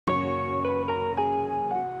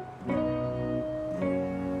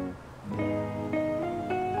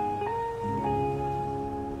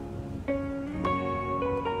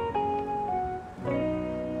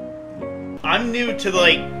I'm new to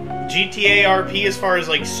like GTA RP as far as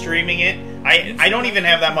like streaming it. I don't even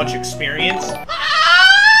have that much experience.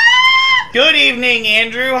 Good evening,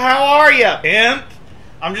 Andrew. How are you, Imp?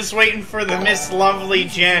 I'm just waiting for the Miss Lovely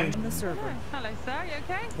Jen. Hello, sir. You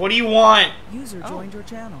okay? What do you want? User joined your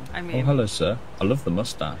channel. I mean, Oh, hello, sir. I love the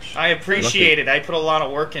mustache. I appreciate it. I put a lot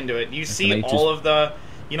of work into it. You see all of the,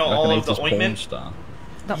 you know, all of the ointment.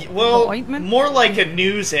 Well, the ointment? more like a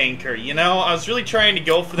news anchor. You know, I was really trying to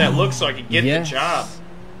go for that look so I could get the job.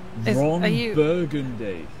 Ron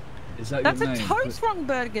Burgundy. Is that That's your a name? toast wrong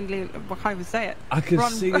Burgundy. How would say it? I can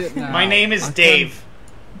see it now. My name is Dave.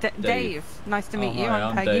 Dave. Nice to meet you. Hi,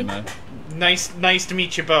 I'm I'm Peggy. Damo. Nice to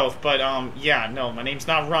meet you both. But yeah, no, my name's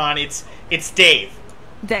not Ron. It's Dave.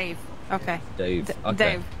 Dave. Okay. Dave. Okay.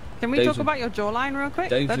 Dave. Can we talk about your jawline real quick?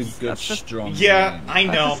 Dave's a good, strong Yeah, name. I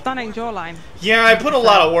know. That's a stunning jawline. Yeah, I put a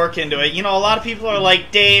lot of work into it. You know, a lot of people are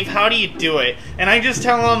like, Dave, how do you do it? And I just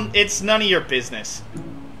tell them, it's none of your business.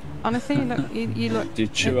 Honestly, you look. Do you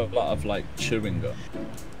chew a lot of like chewing gum?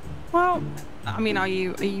 Well, I mean, are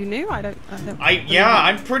you new? Yeah,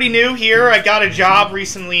 I'm pretty new here. I got a job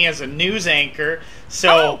recently as a news anchor.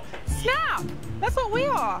 So. Oh, snap! That's what we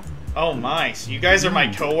are. Oh my! So you guys are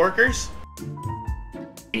my coworkers?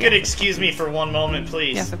 You could excuse me for one moment,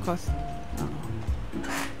 please. Yes, of course.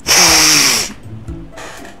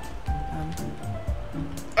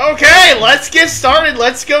 Okay, let's get started.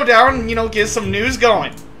 Let's go down and, you know, get some news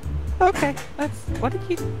going. Okay, what did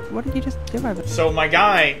you just do over? So my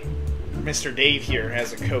guy, Mr. Dave here,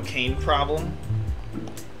 has a cocaine problem.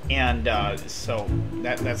 And so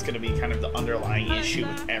that's going to be kind of the underlying issue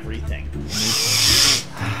with everything.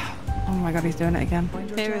 Oh my god, he's doing it again.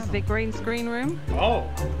 Here is the green screen room. Oh,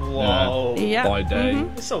 whoa. Yeah. By day.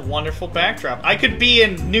 This is a wonderful backdrop. I could be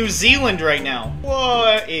in New Zealand right now.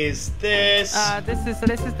 What is this? This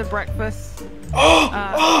is the breakfast.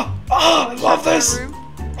 I love this. Room.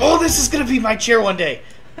 Oh, this is going to be my chair one day.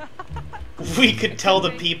 We could tell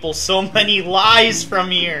the people so many lies from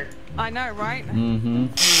here. I know, right? Mm-hmm.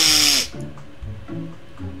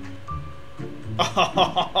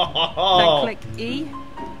 Oh. Then click E.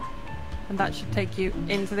 And that should take you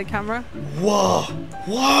into the camera. Whoa!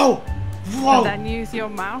 Whoa! Whoa! And then use your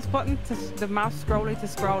mouse button, the mouse scroller to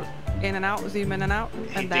scroll in and out, zoom in and out,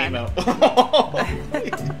 and then...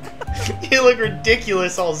 You look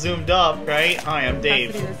ridiculous all zoomed up, right? Hi, I'm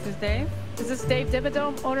Dave. This is Dave. Is this Dave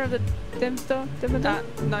Dimmadome, owner of the Dimstone?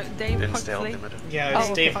 No, Dave Huxley. Yeah, it's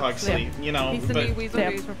Dave Huxley. You know, He's the new Weasel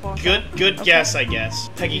News reporter. Good guess, I guess.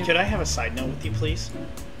 Peggy, could I have a side note with you, please?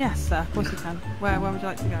 Yes, of course you can. Where would you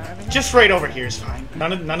like to go? Over here? Just right over here is fine.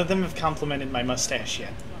 None of them have complimented my mustache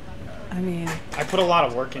yet. I mean... I put a lot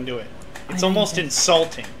of work into it. It's almost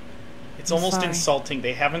insulting. It's almost insulting.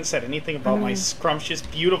 They haven't said anything about my scrumptious,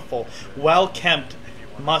 beautiful, well-kempt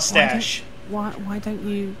mustache. Why don't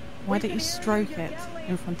you stroke it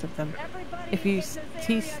in front of them? If you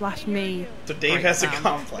T/me... So Dave has a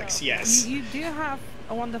complex, yes. You do have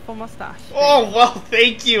a wonderful mustache. Oh, well,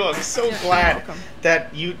 thank you. I'm so glad welcome.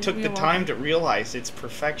 that you took the time to realize its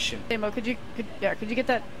perfection. Damo, could you get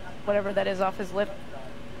that, whatever that is, off his lip?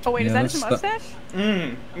 Oh wait, is that his mustache?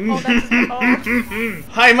 Oh, that's,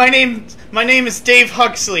 Hi, my name is Dave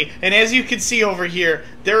Huxley, and as you can see over here,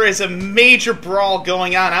 there is a major brawl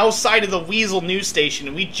going on outside of the Weasel news station,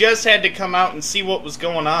 and we just had to come out and see what was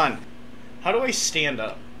going on. How do I stand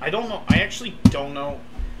up? I don't know. I actually don't know.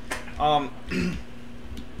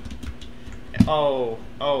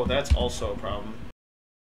 Oh, that's also a problem.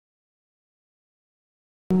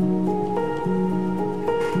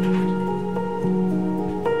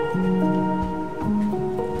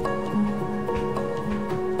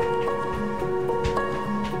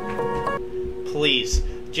 Please,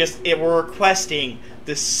 we're requesting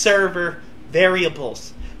the server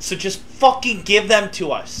variables. So just fucking give them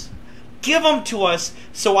to us. Give them to us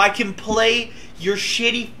so I can play your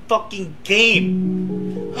shitty fucking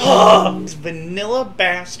game. These vanilla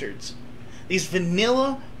bastards. These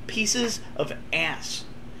vanilla pieces of ass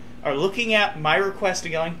are looking at my request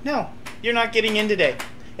and going, no, you're not getting in today.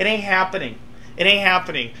 It ain't happening. It ain't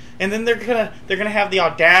happening. And then they're gonna have the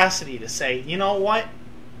audacity to say, you know what?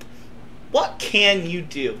 What can you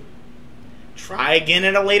do? Try again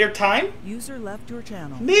at a later time? User left your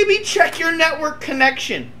channel. Maybe check your network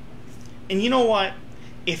connection. And you know what?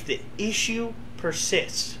 If the issue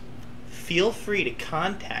persists, feel free to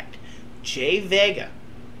contact J Vega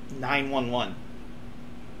 911.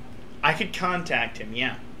 I could contact him,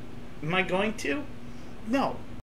 yeah. Am I going to? No.